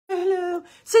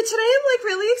So today I'm like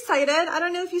really excited. I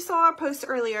don't know if you saw our post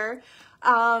earlier,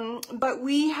 but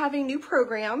we have a new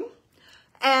program,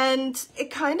 and it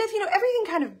kind of, everything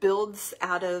kind of builds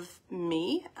out of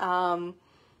me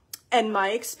and my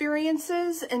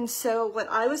experiences. And so what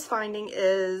I was finding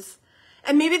is,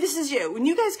 and maybe this is you, when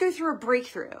you guys go through a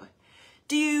breakthrough,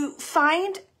 do you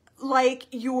find like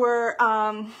you're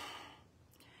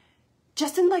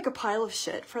just in like a pile of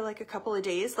shit for like a couple of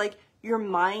days? Like your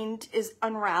mind is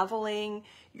unraveling,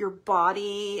 your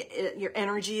body, your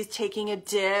energy is taking a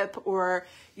dip, or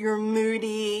you're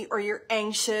moody, or you're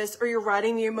anxious, or you're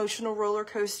riding the emotional roller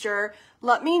coaster.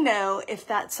 Let me know if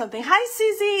that's something, hi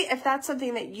Susie, if that's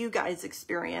something that you guys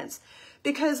experience.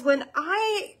 Because when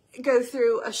I go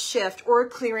through a shift or a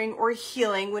clearing or a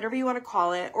healing, whatever you want to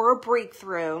call it, or a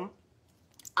breakthrough,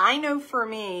 I know for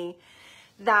me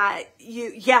that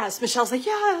yes, Michelle's like,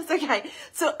 yes, okay.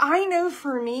 So I know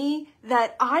for me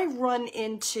that I run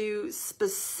into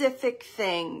specific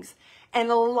things, and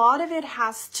a lot of it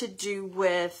has to do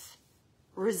with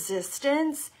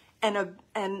resistance and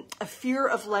a fear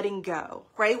of letting go,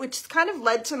 right? Which kind of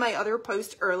led to my other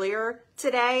post earlier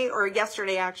today, or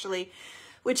yesterday actually,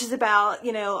 which is about,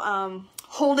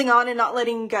 holding on and not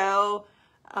letting go.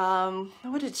 I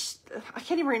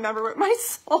can't even remember what my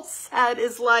soul said,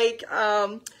 is like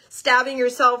stabbing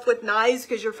yourself with knives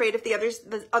because you're afraid if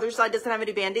the other side doesn't have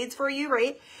any band-aids for you,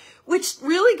 right? Which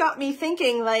really got me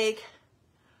thinking, like,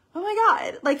 oh my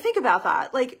God, like think about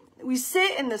that. Like we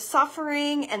sit in the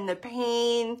suffering and the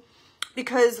pain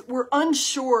because we're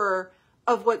unsure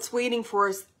of what's waiting for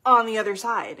us on the other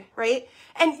side, right?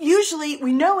 And usually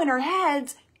we know in our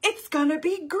heads, it's gonna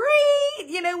be great.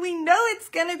 We know it's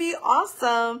gonna be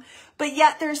awesome, but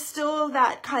yet there's still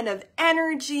that kind of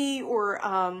energy or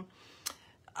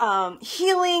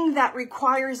healing that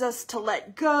requires us to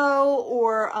let go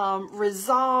or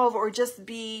resolve or just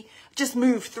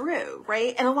move through,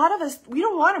 right? And a lot of us, we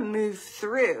don't want to move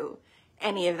through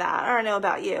any of that. I don't know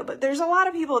about you, but there's a lot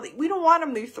of people that we don't want to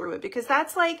move through it because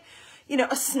that's like,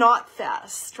 a snot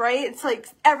fest, right? It's like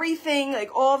everything, like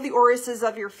all of the orifices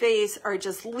of your face are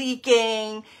just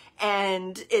leaking,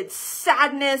 and it's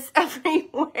sadness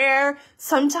everywhere.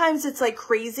 Sometimes it's like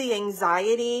crazy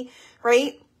anxiety,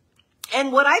 right?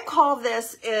 And what I call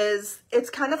this is, it's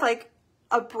kind of like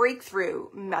a breakthrough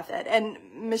method. And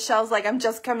Michelle's like, I'm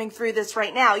just coming through this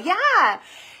right now. Yeah.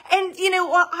 And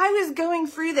while I was going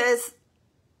through this,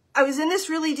 I was in this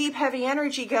really deep, heavy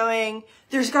energy going,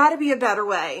 there's got to be a better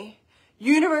way.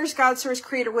 Universe, God, source,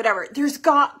 creator, whatever. There's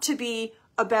got to be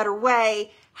a better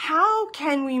way. How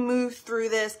can we move through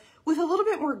this with a little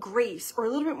bit more grace or a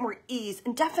little bit more ease,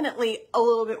 and definitely a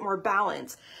little bit more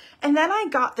balance? And then I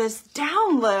got this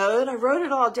download. I wrote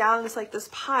it all down. It's like this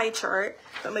pie chart,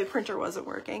 but my printer wasn't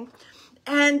working.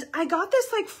 And I got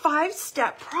this like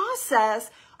 5-step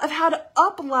process of how to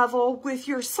up level with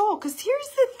your soul. Because here's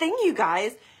the thing, you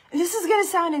guys, and this is going to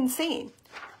sound insane.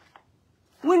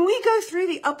 When we go through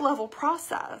the up level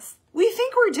process, we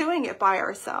think we're doing it by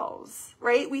ourselves,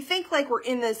 right? We think like we're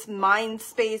in this mind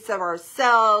space of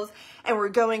ourselves and we're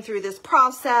going through this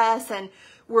process and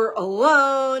we're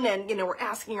alone and, we're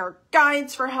asking our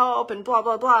guides for help and blah,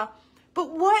 blah, blah.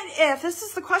 But what if, this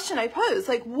is the question I pose,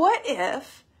 like what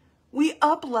if we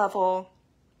up level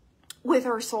with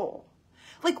our soul?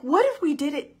 Like what if we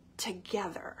did it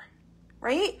together,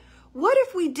 right? What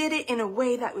if we did it in a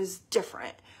way that was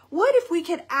different? What if we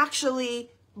could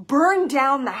actually burn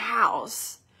down the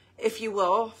house, if you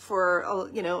will, for,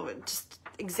 just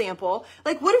example.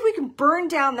 Like, what if we could burn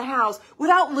down the house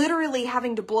without literally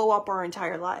having to blow up our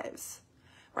entire lives,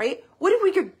 right? What if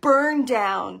we could burn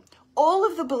down all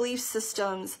of the belief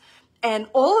systems and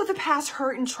all of the past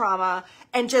hurt and trauma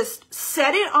and just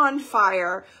set it on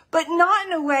fire, but not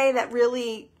in a way that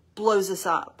really blows us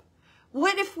up?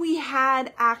 What if we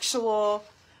had actual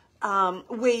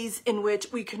ways in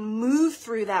which we can move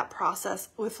through that process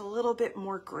with a little bit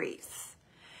more grace?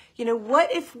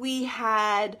 What if we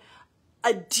had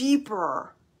a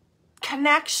deeper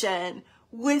connection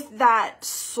with that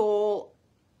soul,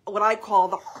 what I call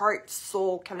the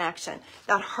heart-soul connection,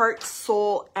 that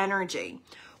heart-soul energy?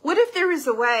 What if there was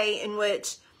a way in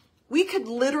which we could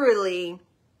literally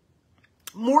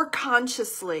more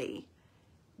consciously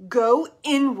go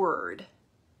inward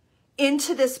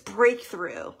into this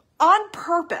breakthrough on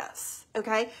purpose,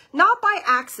 okay? Not by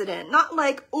accident, not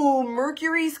like, oh,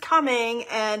 Mercury's coming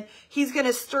and he's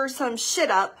gonna stir some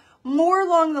shit up. More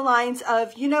along the lines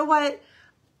of, you know what?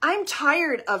 I'm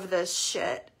tired of this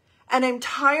shit, and I'm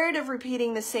tired of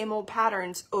repeating the same old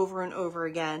patterns over and over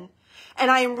again.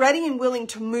 And I am ready and willing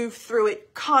to move through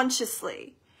it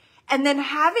consciously. And then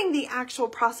having the actual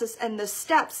process and the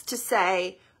steps to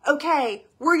say, okay,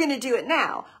 we're going to do it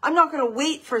now. I'm not going to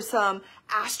wait for some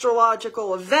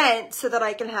astrological event so that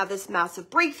I can have this massive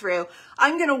breakthrough.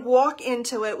 I'm going to walk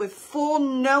into it with full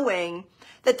knowing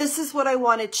that this is what I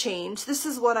want to change. This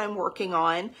is what I'm working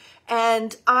on.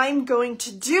 And I'm going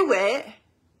to do it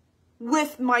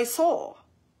with my soul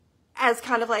as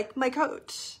kind of like my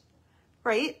coach,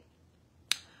 right?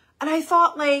 And I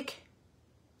thought, like,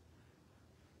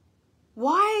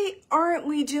 why aren't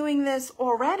we doing this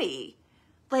already?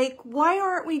 Like, why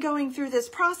aren't we going through this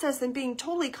process and being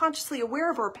totally consciously aware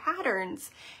of our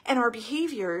patterns and our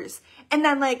behaviors? And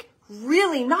then, like,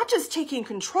 really not just taking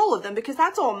control of them, because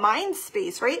that's all mind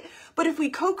space, right? But if we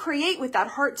co-create with that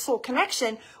heart-soul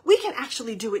connection, we can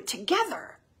actually do it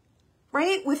together,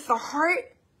 right? With the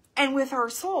heart and with our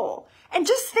soul. And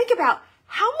just think about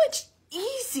how much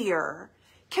easier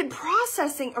can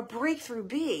processing a breakthrough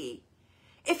be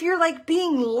if you're like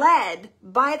being led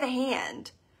by the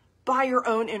hand by your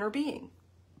own inner being.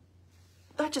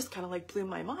 That just kind of like blew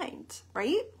my mind,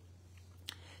 right?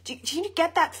 Do you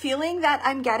get that feeling that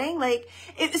I'm getting? Like,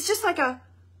 it's just like a,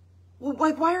 well,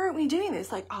 like, why aren't we doing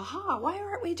this? Like, aha, why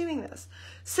aren't we doing this?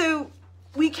 So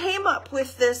we came up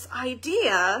with this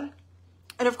idea,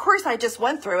 and of course I just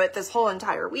went through it this whole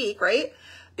entire week, right?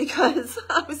 Because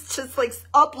I was just like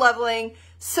up-leveling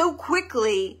so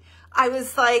quickly. I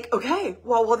was like, okay,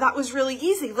 well, that was really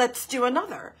easy. Let's do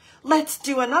another. Let's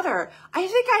do another. I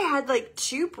think I had like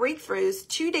 2 breakthroughs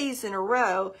 2 days in a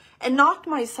row and knocked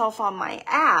myself on my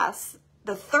ass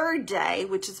the 3rd day,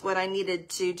 which is what I needed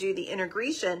to do the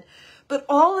integration. But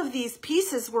all of these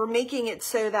pieces were making it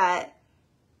so that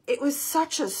it was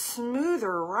such a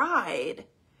smoother ride.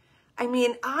 I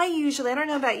mean, I don't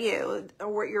know about you or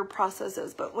what your process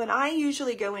is, but when I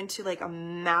usually go into like a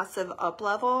massive up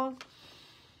level,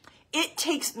 it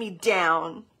takes me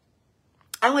down.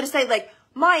 I want to say, like,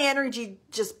 my energy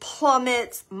just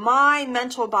plummets. My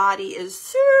mental body is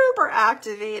super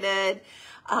activated.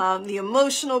 The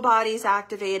emotional body is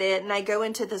activated. And I go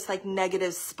into this like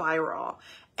negative spiral.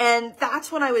 And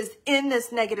that's when I was in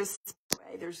this negative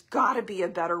spiral. There's got to be a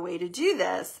better way to do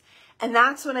this. And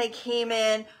that's when I came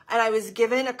in and I was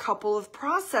given a couple of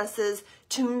processes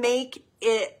to make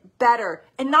it better.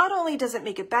 And not only does it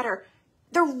make it better,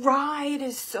 the ride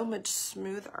is so much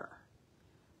smoother.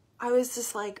 I was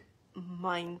just like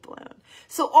mind blown.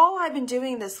 So all I've been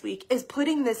doing this week is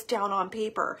putting this down on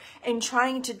paper and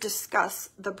trying to discuss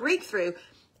the breakthrough.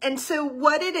 And so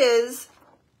what it is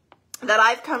that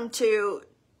I've come to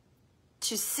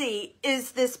see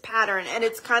is this pattern. And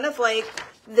it's kind of like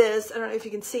this, I don't know if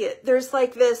you can see it. There's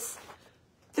like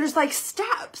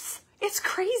steps. It's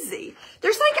crazy.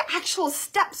 There's like actual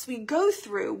steps we go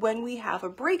through when we have a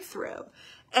breakthrough.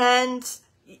 And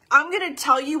I'm going to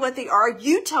tell you what they are.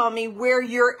 You tell me where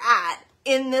you're at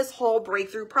in this whole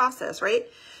breakthrough process, right?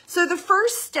 So the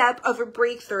first step of a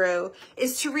breakthrough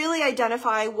is to really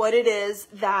identify what it is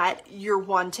that you're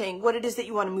wanting, what it is that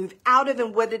you want to move out of,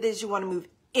 and what it is you want to move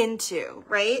into,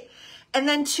 right? And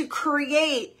then to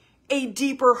create a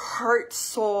deeper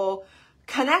heart-soul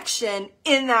connection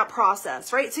in that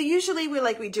process, right? So usually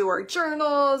we do our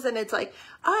journals and it's like,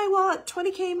 I want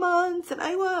 20K months and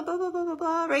I want blah, blah, blah, blah,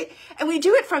 blah, right? And we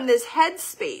do it from this head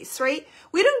space, right?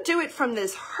 We don't do it from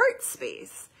this heart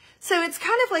space. So it's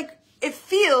kind of like, it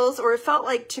felt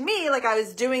like to me, like I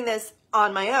was doing this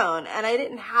on my own and I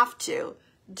didn't have to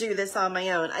do this on my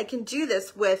own. I can do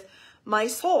this with my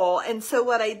soul. And so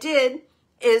what I did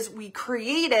is we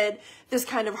created this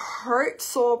kind of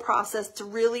heart-soul process to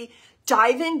really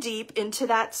dive in deep into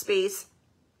that space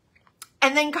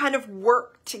and then kind of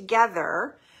work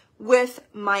together with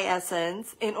my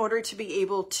essence in order to be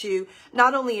able to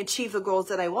not only achieve the goals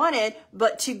that I wanted,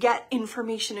 but to get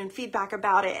information and feedback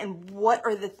about it and what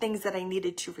are the things that I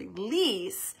needed to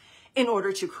release in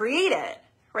order to create it,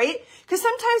 right? Because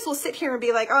sometimes we'll sit here and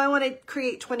be like, oh, I want to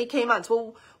create 20K months.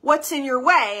 Well, what's in your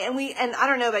way? And I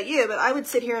don't know about you, but I would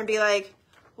sit here and be like,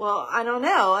 well, I don't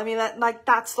know. I mean,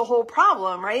 that's the whole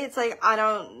problem, right? It's like, I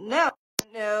don't know.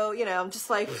 No, I'm just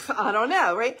like, I don't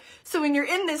know, right? So when you're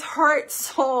in this heart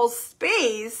soul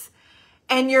space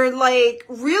and you're like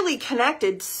really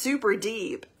connected super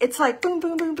deep, it's like boom,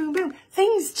 boom, boom, boom, boom.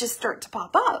 Things just start to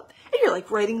pop up. And you're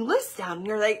like writing lists down and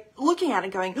you're like looking at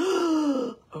it going,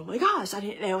 oh my gosh, I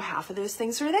didn't know half of those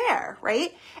things are there,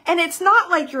 right? And it's not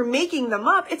like you're making them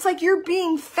up. It's like you're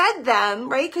being fed them,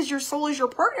 right? Because your soul is your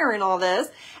partner in all this.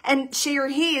 And she or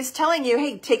he is telling you,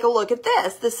 hey, take a look at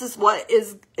this. This is what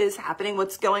is happening,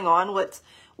 what's going on,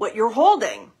 what you're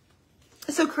holding.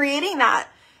 So creating that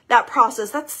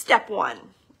process, that's step one,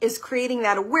 is creating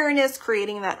that awareness,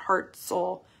 creating that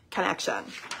heart-soul connection.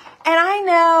 And I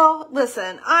know,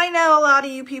 listen, I know a lot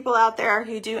of you people out there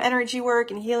who do energy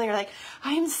work and healing are like,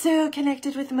 I am so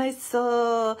connected with my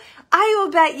soul. I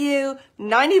will bet you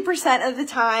 90% of the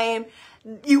time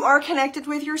you are connected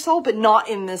with your soul, but not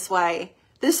in this way.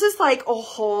 This is like a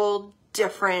whole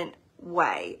different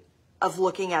way of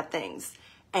looking at things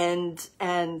and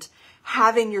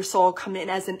having your soul come in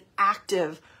as an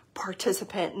active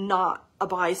participant, not a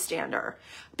bystander.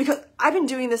 Because I've been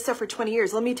doing this stuff for 20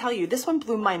 years. Let me tell you, this one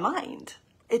blew my mind.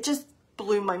 It just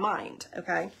blew my mind,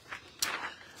 okay?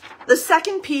 The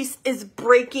second piece is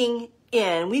breaking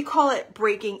in. We call it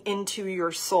breaking into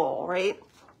your soul, right?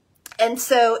 And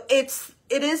so it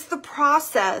is the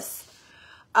process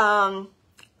of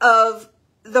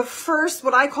the first,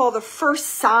 what I call the first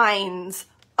signs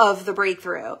of the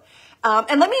breakthrough.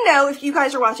 And let me know if you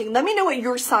guys are watching, let me know what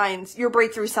your signs, your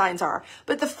breakthrough signs are.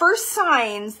 But the first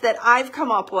signs that I've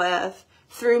come up with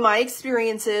through my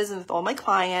experiences and with all my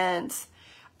clients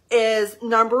is,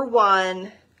 number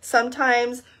one,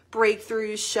 sometimes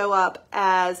breakthroughs show up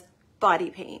as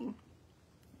body pain.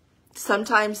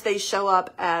 Sometimes they show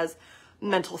up as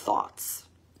mental thoughts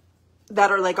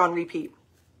that are like on repeat.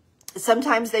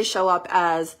 Sometimes they show up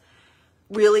as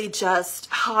really just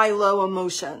high-low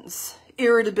emotions,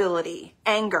 irritability,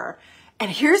 anger. And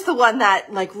here's the one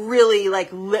that like really like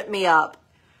lit me up.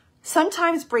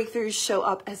 Sometimes breakthroughs show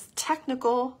up as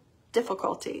technical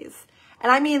difficulties.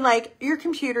 And I mean like your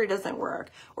computer doesn't work,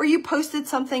 or you posted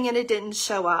something and it didn't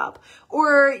show up,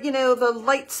 or, you know, the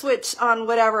light switch on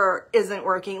whatever isn't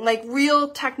working, like real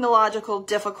technological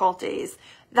difficulties.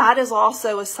 That is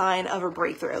also a sign of a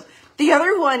breakthrough. The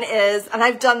other one is, and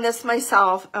I've done this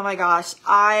myself, oh my gosh,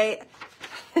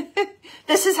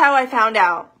 this is how I found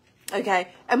out, okay?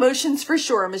 Emotions for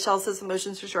sure. Michelle says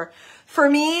emotions for sure. For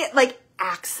me, like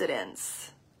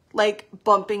accidents, like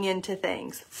bumping into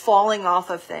things, falling off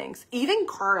of things, even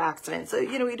car accidents. So,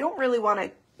 you know, we don't really want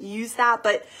to use that,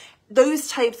 but those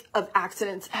types of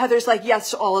accidents, Heather's like,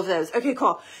 yes to all of those. Okay,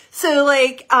 cool. So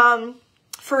like,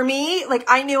 for me, like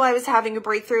I knew I was having a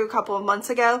breakthrough a couple of months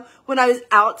ago when I was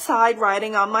outside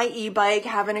riding on my e-bike,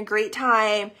 having a great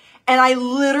time. And I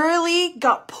literally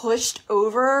got pushed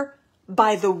over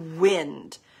by the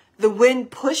wind. The wind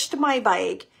pushed my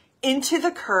bike into the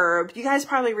curb. You guys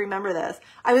probably remember this.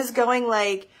 I was going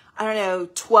like, I don't know,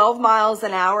 12 miles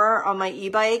an hour on my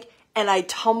e-bike, and I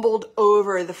tumbled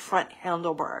over the front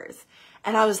handlebars.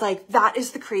 And I was like, that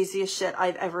is the craziest shit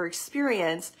I've ever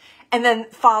experienced. And then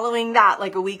following that,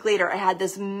 like a week later, I had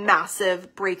this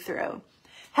massive breakthrough.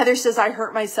 Heather says, I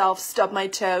hurt myself, stubbed my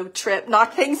toe, tripped,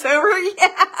 knocked things over.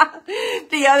 Yeah.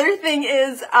 The other thing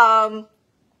is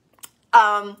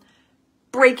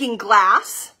breaking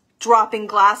glass, dropping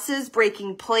glasses,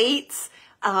 breaking plates,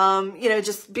 you know,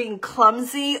 just being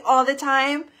clumsy all the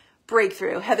time.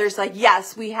 Breakthrough. Heather's like,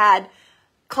 yes, we had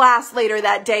class later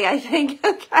that day, I think.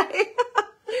 Okay.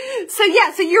 So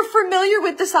yeah, so you're familiar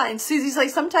with the signs. Susie's like,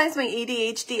 sometimes my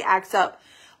ADHD acts up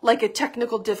like a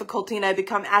technical difficulty and I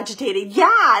become agitated. Yeah,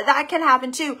 that can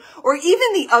happen too. Or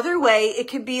even the other way, it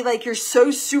could be like you're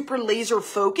so super laser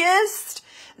focused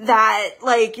that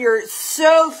like you're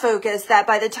so focused that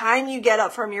by the time you get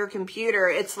up from your computer,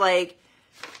 it's like,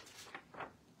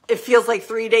 it feels like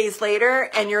 3 days later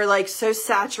and you're like so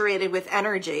saturated with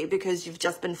energy because you've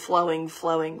just been flowing.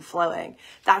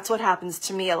 That's what happens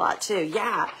to me a lot too.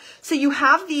 Yeah. So you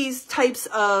have these types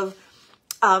of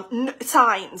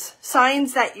signs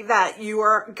that you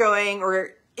are going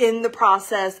or in the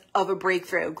process of a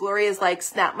breakthrough. Gloria's like,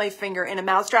 snap my finger in a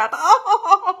mousetrap.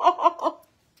 Oh,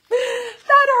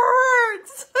 that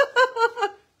hurts.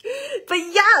 But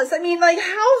yes, I mean, like,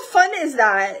 how fun is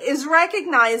that? Is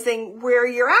recognizing where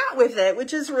you're at with it,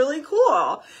 which is really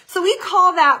cool. So we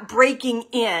call that breaking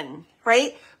in,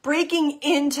 right? Breaking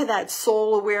into that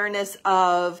soul awareness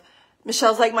of,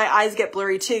 Michelle's like, my eyes get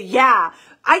blurry too. Yeah,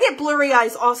 I get blurry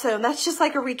eyes also. And that's just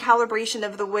like a recalibration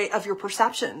of the way of your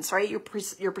perceptions, right? Your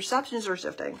perceptions are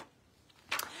shifting.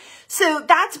 So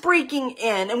that's breaking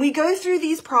in. And we go through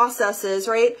these processes,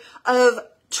 right, of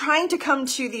trying to come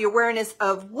to the awareness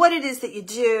of what it is that you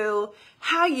do,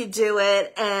 how you do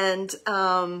it, and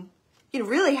you know,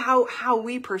 really how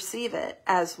we perceive it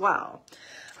as well.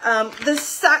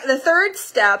 The third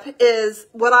step is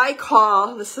what I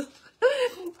call, this is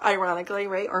ironically,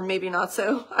 right, or maybe not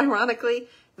so ironically,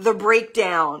 the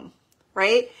breakdown,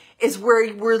 right, is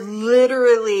where we're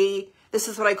literally, this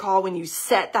is what I call when you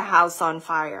set the house on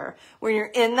fire, when you're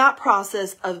in that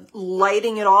process of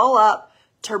lighting it all up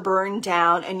to burn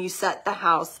down and you set the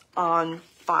house on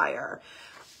fire.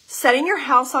 Setting your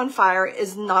house on fire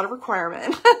is not a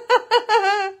requirement.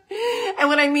 And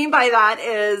what I mean by that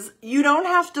is you don't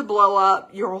have to blow up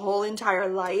your whole entire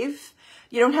life.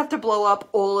 You don't have to blow up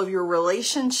all of your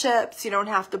relationships. You don't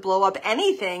have to blow up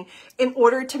anything in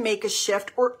order to make a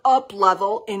shift or up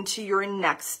level into your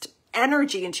next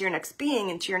energy, into your next being,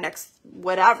 into your next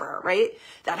whatever, right?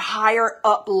 That higher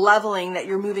up leveling that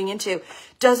you're moving into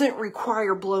doesn't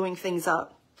require blowing things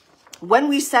up. When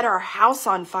we set our house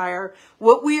on fire,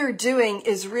 what we are doing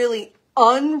is really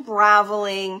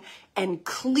unraveling and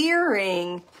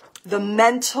clearing the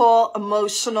mental,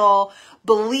 emotional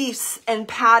beliefs and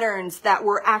patterns that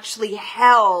were actually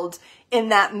held in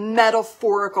that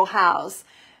metaphorical house.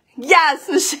 Yes,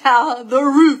 Michelle, the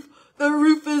roof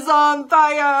is on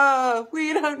fire.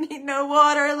 We don't need no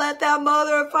water. Let that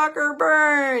motherfucker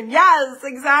burn. Yes,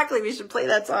 exactly. We should play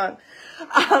that song.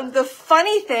 The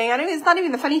funny thing, I mean, it's not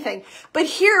even the funny thing, but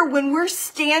here, when we're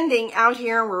standing out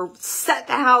here and we're set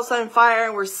the house on fire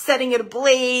and we're setting it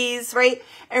ablaze, right?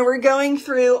 And we're going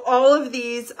through all of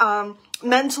these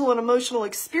mental and emotional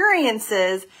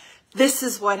experiences, this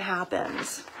is what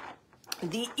happens.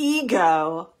 The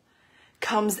ego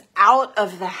comes out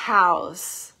of the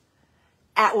house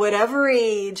at whatever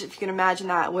age, if you can imagine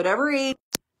that, whatever age,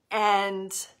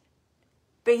 and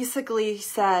basically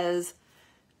says,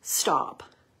 stop.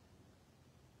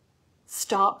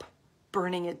 Stop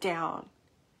burning it down.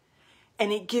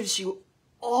 And it gives you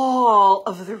all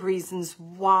of the reasons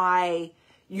why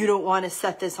you don't want to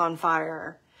set this on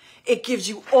fire. It gives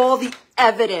you all the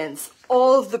evidence,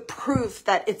 all of the proof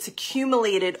that it's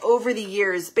accumulated over the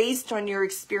years based on your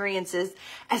experiences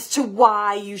as to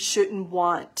why you shouldn't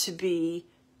want to be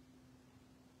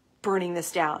burning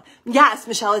this down. Yes,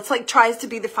 Michelle, it's like tries to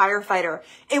be the firefighter.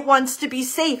 It wants to be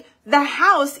safe. The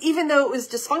house, even though it was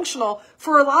dysfunctional,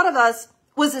 for a lot of us,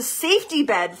 was a safety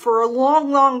bed for a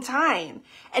long, long time.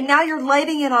 And now you're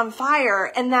lighting it on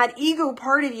fire, and that ego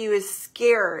part of you is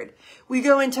scared. We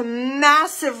go into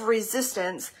massive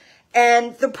resistance.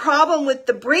 And the problem with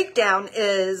the breakdown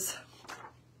is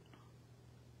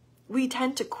we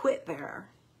tend to quit there.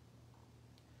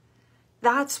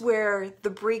 That's where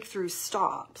the breakthrough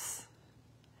stops.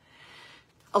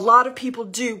 A lot of people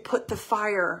do put the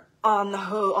fire on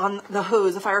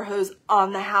the fire hose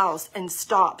on the house and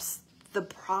stops the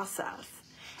process.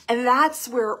 And that's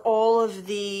where all of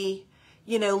the,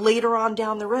 later on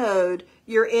down the road,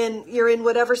 you're in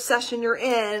whatever session you're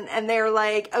in, and they're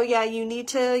like, oh yeah, you need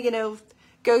to,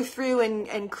 go through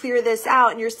and clear this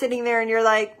out. And you're sitting there and you're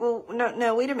like, well,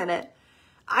 no, wait a minute.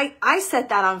 I set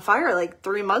that on fire like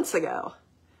 3 months ago.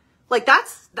 Like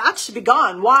that should be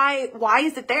gone. Why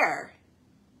is it there?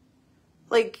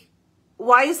 Like,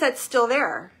 why is that still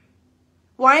there?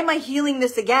 Why am I healing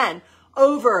this again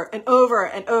over and over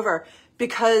and over?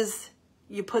 Because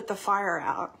you put the fire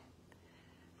out,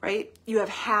 right? You have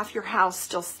half your house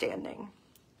still standing.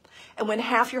 And when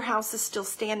half your house is still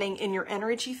standing in your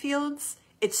energy fields,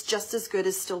 it's just as good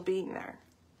as still being there.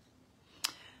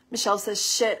 Michelle says,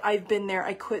 shit, I've been there.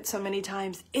 I quit so many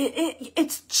times.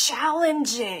 It's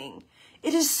challenging.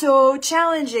 It is so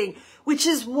challenging, which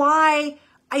is why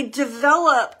I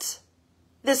developed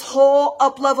this whole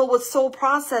up level with soul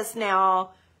process now,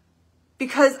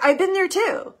 because I've been there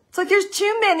too. It's like there's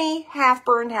too many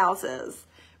half-burned houses,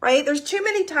 right? There's too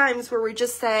many times where we're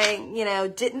just saying,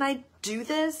 didn't I do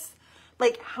this?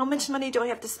 Like, how much money do I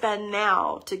have to spend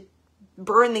now to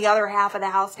burn the other half of the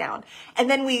house down? And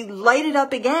then we light it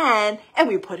up again and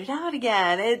we put it out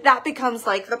again. That becomes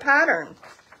like the pattern,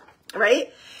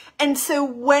 right? And so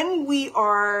when we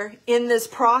are in this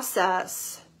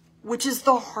process, which is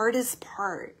the hardest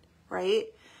part, right?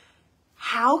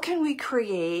 How can we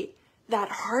create that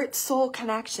heart-soul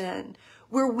connection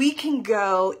where we can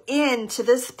go into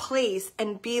this place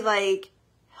and be like,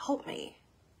 help me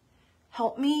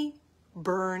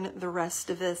burn the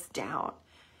rest of this down.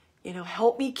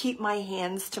 Help me keep my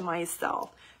hands to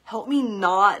myself. Help me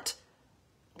not,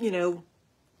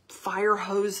 fire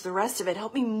hose the rest of it.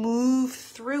 Help me move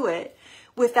through it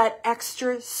with that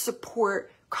extra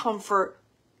support, comfort,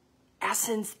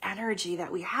 essence, energy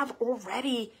that we have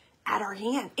already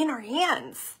in our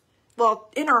hands. Well,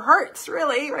 in our hearts,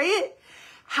 really, right?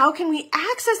 How can we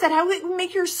access that? How can we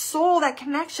make your soul, that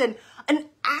connection, an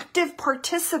active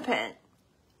participant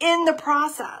in the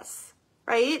process,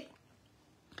 right?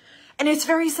 And it's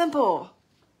very simple.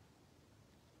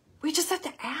 We just have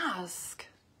to ask.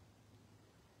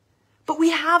 But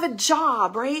we have a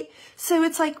job, right? So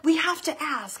it's like we have to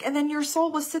ask. And then your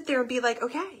soul will sit there and be like,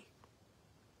 okay,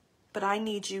 but I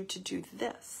need you to do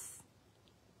this.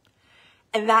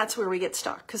 And that's where we get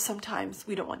stuck, because sometimes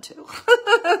we don't want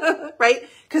to, right?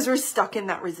 Because we're stuck in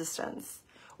that resistance.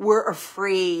 we're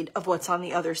afraid of what's on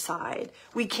the other side.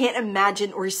 We can't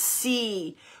imagine or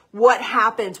see what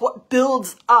happens, what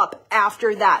builds up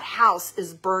after that house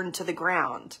is burned to the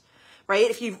ground,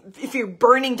 right? If you're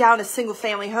burning down a single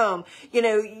family home, you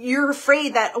know, you're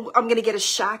afraid that, oh, I'm going to get a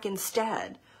shack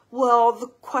instead. Well, the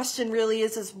question really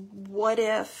is what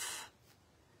if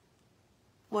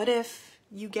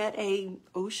you get a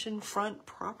oceanfront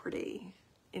property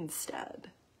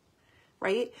instead,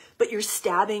 right? But you're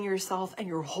stabbing yourself and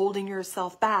you're holding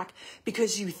yourself back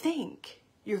because you think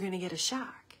you're going to get a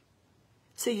shack.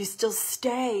 So you still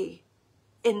stay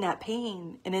in that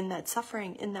pain and in that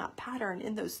suffering, in that pattern,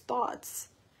 in those thoughts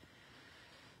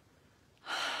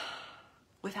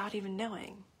without even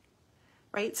knowing,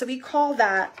 right? So we call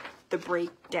that the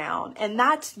breakdown. And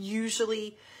that's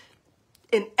usually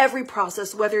in every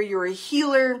process, whether you're a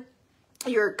healer,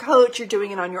 you're a coach, you're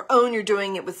doing it on your own, you're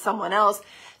doing it with someone else.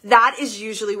 That is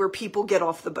usually where people get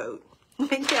off the boat.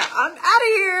 Like, yeah, I'm out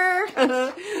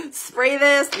of here. Spray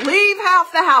this, leave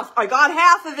half the house. I got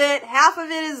half of it. Half of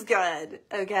it is good.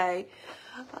 Okay.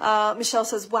 Michelle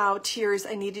says, wow, tears.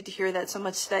 I needed to hear that so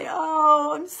much today.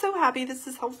 Oh, I'm so happy this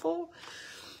is helpful.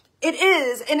 It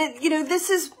is. And it, you know, this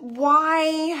is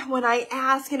why when I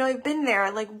ask, you know, I've been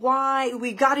there, like, why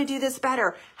we got to do this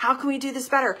better. How can we do this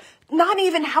better? Not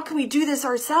even how can we do this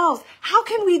ourselves? How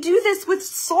can we do this with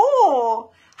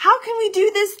soul? How can we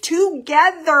do this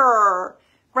together,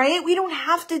 right? We don't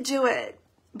have to do it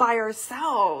by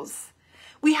ourselves.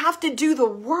 We have to do the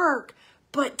work,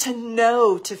 but to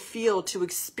know, to feel, to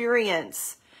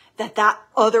experience that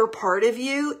other part of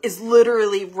you is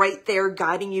literally right there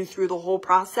guiding you through the whole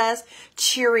process,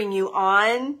 cheering you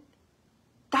on.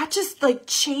 That just like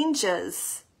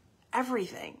changes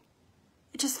everything.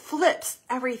 It just flips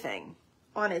everything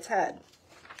on its head.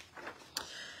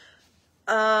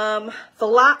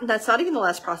 That's not even the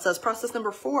last process. Process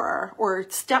number 4, or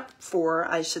step 4,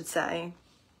 I should say,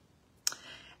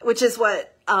 which is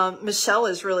what Michelle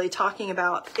is really talking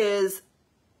about, is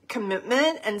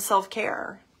commitment and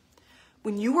self-care.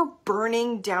 When you are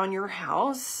burning down your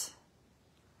house,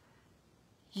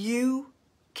 you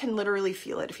can literally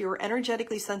feel it. If you're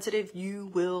energetically sensitive, you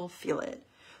will feel it.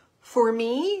 For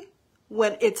me,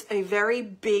 when it's a very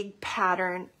big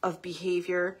pattern of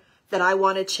behavior that I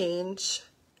want to change,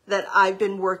 that I've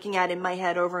been working at in my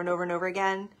head over and over and over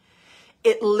again,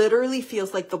 it literally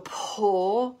feels like the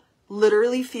pull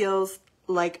literally feels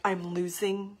like I'm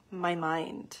losing my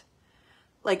mind.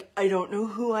 Like, I don't know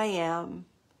who I am.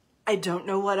 I don't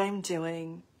know what I'm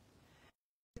doing.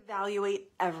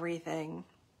 Evaluate everything.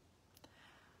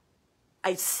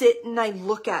 I sit and I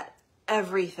look at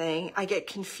everything. I get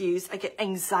confused. I get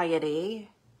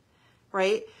anxiety,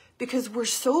 right? Because we're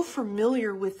so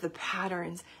familiar with the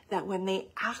patterns that when they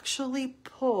actually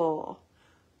pull,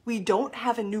 we don't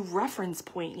have a new reference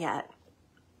point yet.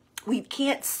 We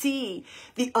can't see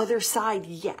the other side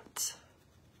yet.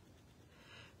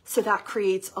 So that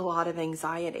creates a lot of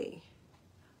anxiety.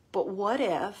 But what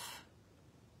if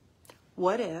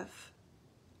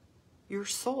your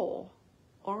soul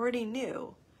already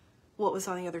knew what was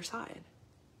on the other side?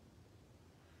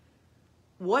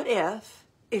 What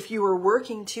if you were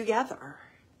working together,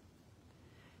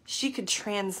 she could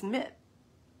transmit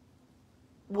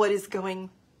what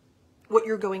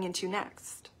you're going into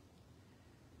next?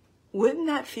 Wouldn't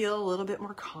that feel a little bit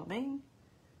more calming?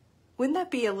 Wouldn't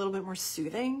that be a little bit more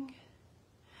soothing?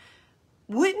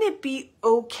 Wouldn't it be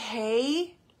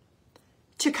okay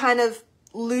to kind of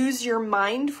lose your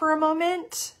mind for a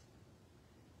moment?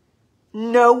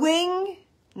 Knowing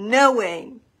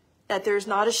that there's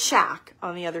not a shack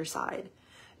on the other side.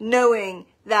 Knowing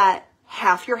that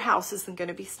half your house isn't going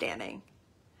to be standing.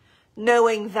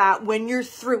 Knowing that when you're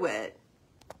through it,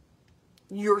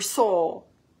 your soul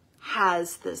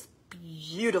has this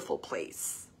beautiful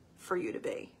place for you to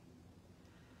be.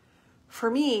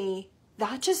 For me,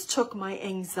 that just took my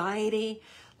anxiety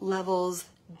levels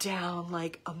down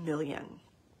like a million.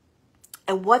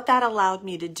 And what that allowed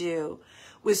me to do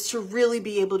was to really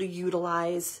be able to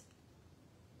utilize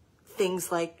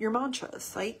things like your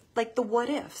mantras, right? Like the what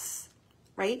ifs,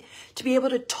 right? To be able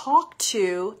to talk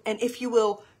to, and if you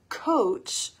will,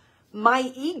 coach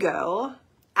my ego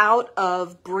out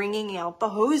of bringing out the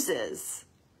hoses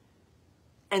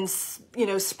and, you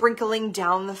know, sprinkling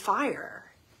down the fire.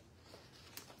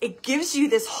 It gives you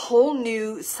this whole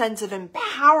new sense of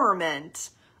empowerment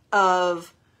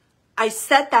of, I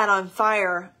set that on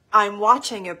fire, I'm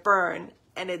watching it burn,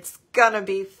 and it's gonna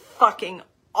be fucking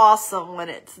awesome when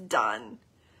it's done.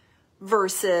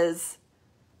 Versus,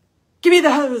 give me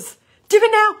the hose, do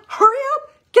it now, hurry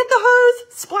up, get the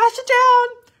hose, splash it down,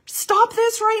 stop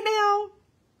this right now.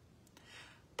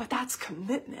 But that's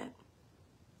commitment.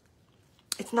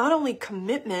 It's not only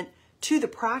commitment to the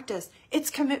practice, it's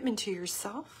commitment to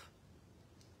yourself.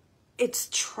 It's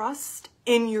trust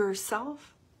in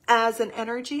yourself as an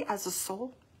energy, as a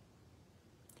soul.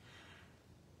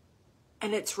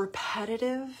 And it's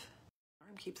repetitive,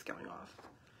 alarm keeps going off,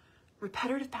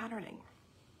 repetitive patterning.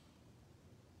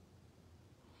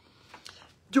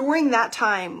 During that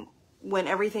time when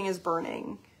everything is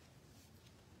burning,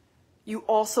 you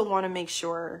also want to make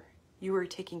sure you are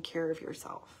taking care of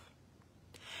yourself.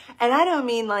 And I don't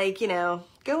mean like,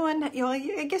 go and,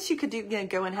 I guess you could do,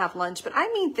 go and have lunch, but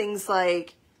I mean things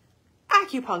like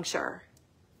acupuncture.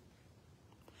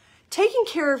 Taking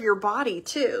care of your body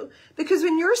too, because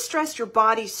when you're stressed, your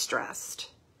body's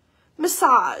stressed.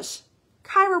 Massage,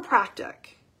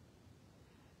 chiropractic,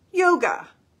 yoga,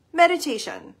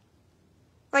 meditation,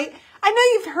 right? I know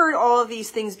you've heard all of these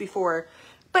things before,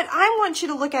 but I want you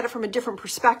to look at it from a different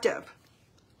perspective.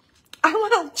 I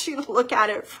want you to look at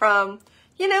it from,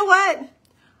 you know what?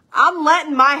 I'm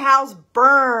letting my house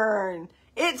burn.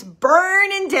 It's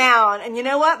burning down. And you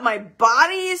know what? My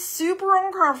body is super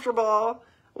uncomfortable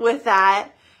with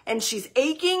that, and she's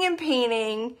aching and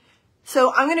paining,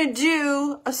 so I'm going to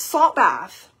do a salt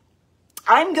bath.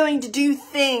 I'm going to do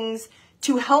things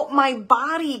to help my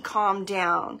body calm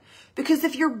down, because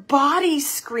if your body's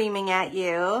screaming at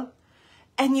you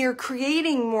and you're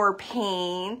creating more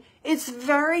pain, it's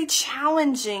very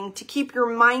challenging to keep your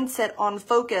mindset on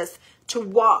focus to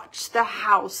watch the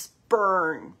house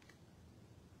burn.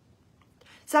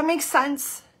 Does that make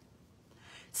sense?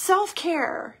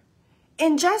 Self-care.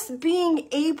 And just being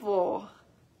able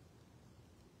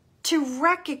to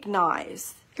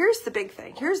recognize, here's the big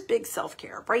thing, here's big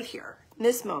self-care right here, in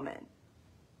this moment,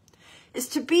 is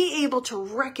to be able to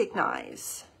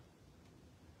recognize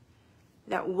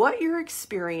that what you're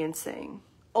experiencing,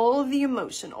 all of the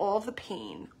emotion, all of the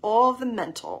pain, all of the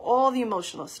mental, all the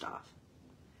emotional stuff,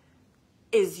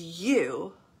 is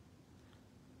you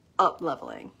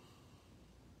up-leveling,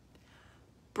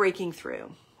 breaking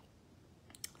through,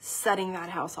 setting that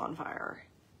house on fire.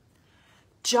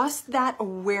 Just that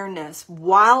awareness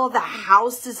while the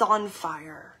house is on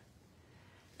fire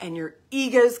and your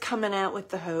ego's coming out with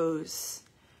the hose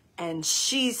and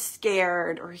she's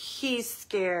scared or he's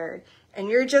scared and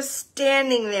you're just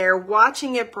standing there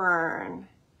watching it burn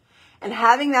and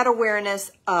having that awareness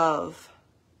of,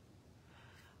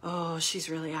 oh,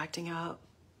 she's really acting up.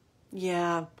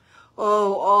 Yeah.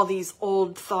 Oh, all these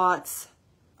old thoughts.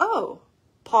 Oh,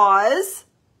 pause.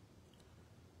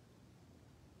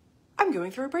 I'm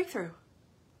going through a breakthrough.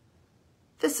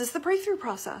 This is the breakthrough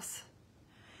process.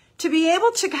 To be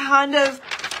able to kind of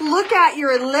look at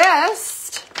your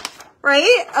list,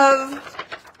 right,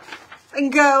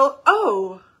 and go,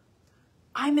 oh,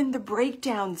 I'm in the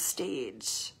breakdown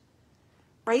stage,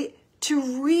 right?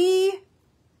 To re-educate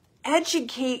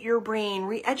your brain,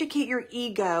 re-educate your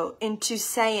ego into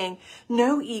saying,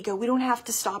 no, ego, we don't have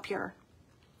to stop here.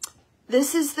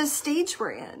 This is the stage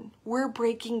we're in. We're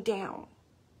breaking down.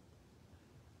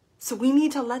 So we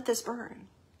need to let this burn,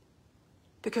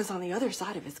 because on the other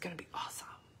side of it's going to be awesome.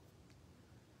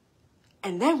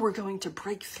 And then we're going to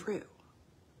break through.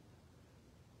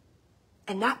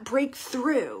 And that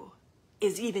breakthrough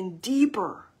is even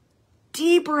deeper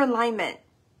alignment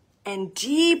and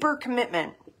deeper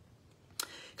commitment.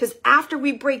 Because after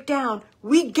we break down,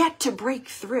 we get to break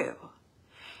through.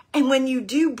 And when you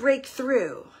do break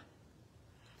through,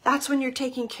 that's when you're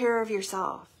taking care of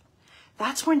yourself.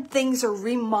 That's when things are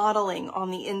remodeling on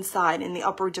the inside in the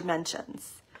upper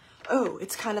dimensions. Oh,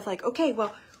 it's kind of like, okay,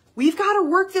 well, we've got to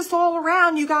work this all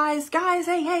around, you guys. Guys,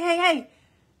 hey.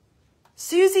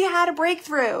 Susie had a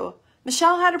breakthrough.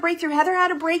 Michelle had a breakthrough. Heather had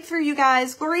a breakthrough, you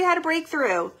guys. Gloria had a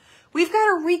breakthrough. We've got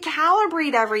to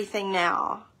recalibrate everything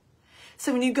now.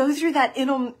 So when you go through that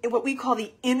inner, what we call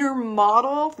the inner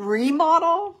model,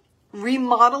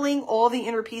 remodeling all the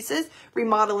inner pieces,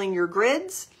 remodeling your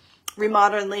grids,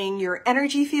 remodeling your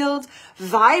energy fields,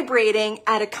 vibrating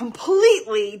at a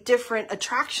completely different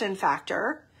attraction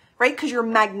factor, right? Because your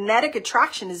magnetic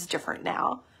attraction is different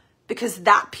now, because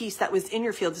that piece that was in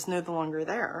your field is no longer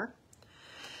there.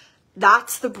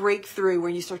 That's the breakthrough where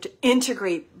you start to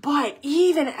integrate. But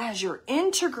even as you're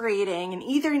integrating and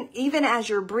even as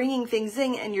you're bringing things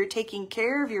in and you're taking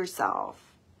care of yourself,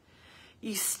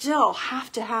 you still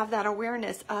have to have that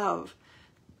awareness of,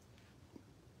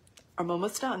 I'm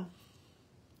almost done.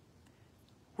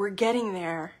 We're getting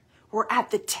there. We're at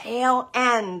the tail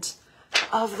end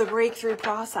of the breakthrough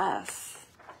process.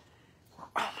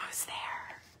 We're almost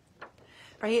there,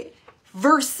 right?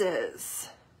 Versus,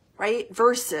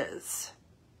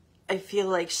 I feel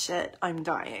like shit, I'm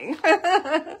dying,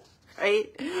 right?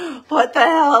 what the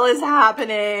hell is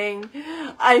happening?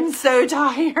 I'm so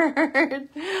tired.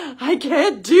 I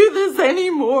can't do this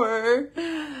anymore.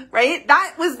 Right?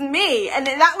 That was me. And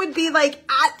that would be like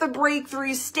at the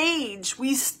breakthrough stage.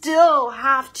 We still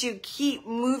have to keep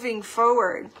moving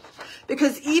forward,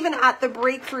 because even at the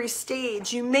breakthrough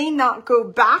stage, you may not go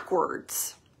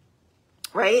backwards,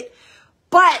 right?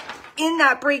 But in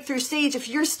that breakthrough stage, if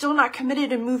you're still not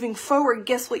committed and moving forward,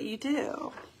 guess what you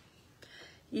do?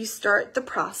 You start the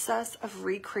process of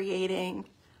recreating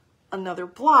another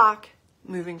block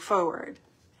moving forward.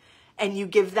 And you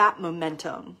give that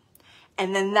momentum.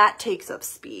 And then that takes up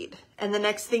speed. And the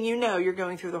next thing you know, you're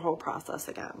going through the whole process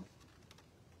again.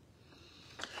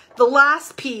 The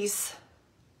last piece,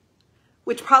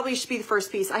 which probably should be the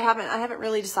first piece, I haven't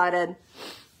really decided,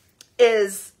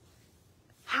 is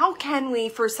how can we,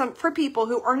 for people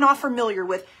who are not familiar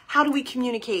with, how do we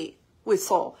communicate with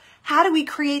soul? How do we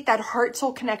create that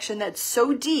heart-soul connection that's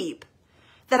so deep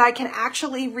that I can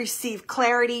actually receive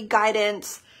clarity,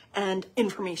 guidance, and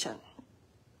information?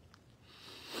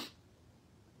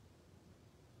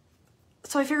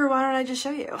 So I figured, why don't I just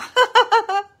show you?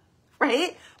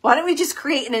 Right? Why don't we just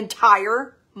create an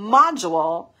entire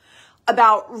module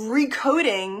about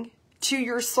recoding to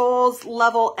your soul's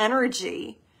level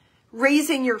energy,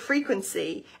 raising your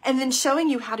frequency, and then showing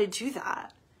you how to do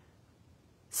that.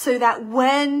 So that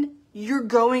when you're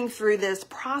going through this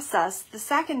process the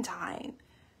second time,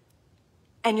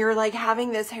 and you're like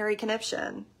having this hairy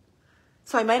conniption.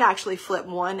 So I might actually flip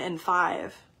 1 and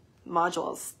 5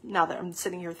 modules. Now that I'm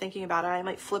sitting here thinking about it, I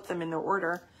might flip them in their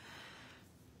order.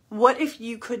 What if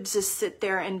you could just sit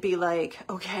there and be like,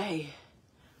 okay,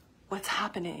 what's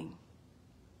happening?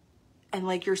 And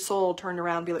like your soul turned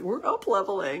around and be like, we're up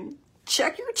leveling.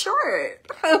 Check your chart.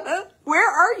 Where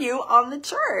are you on the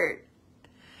chart?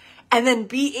 And then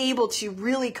be able to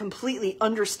really completely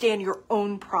understand your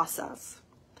own process.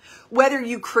 Whether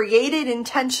you created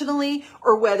intentionally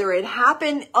or whether it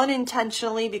happened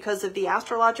unintentionally because of the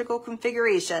astrological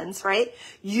configurations, right?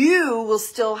 You will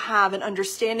still have an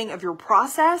understanding of your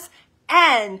process,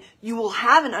 and you will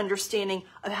have an understanding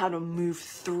of how to move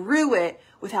through it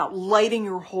without lighting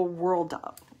your whole world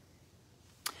up,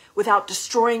 without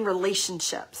destroying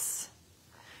relationships,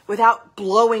 without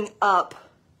blowing up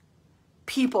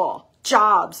people,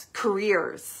 jobs,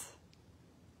 careers,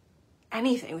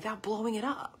 anything, without blowing it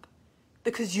up.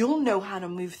 Because you'll know how to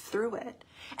move through it.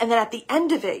 And then at the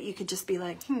end of it, you could just be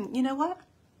like, you know what?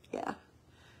 Yeah,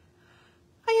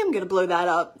 I am going to blow that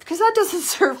up because that doesn't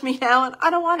serve me now and I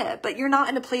don't want it. But you're not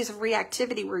in a place of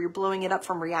reactivity where you're blowing it up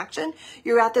from reaction.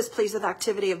 You're at this place of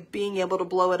activity of being able to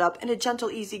blow it up in a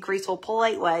gentle, easy, graceful,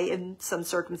 polite way in some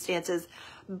circumstances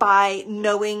by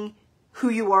knowing who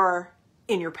you are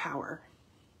in your power.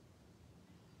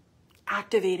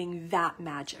 Activating that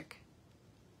magic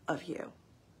of you.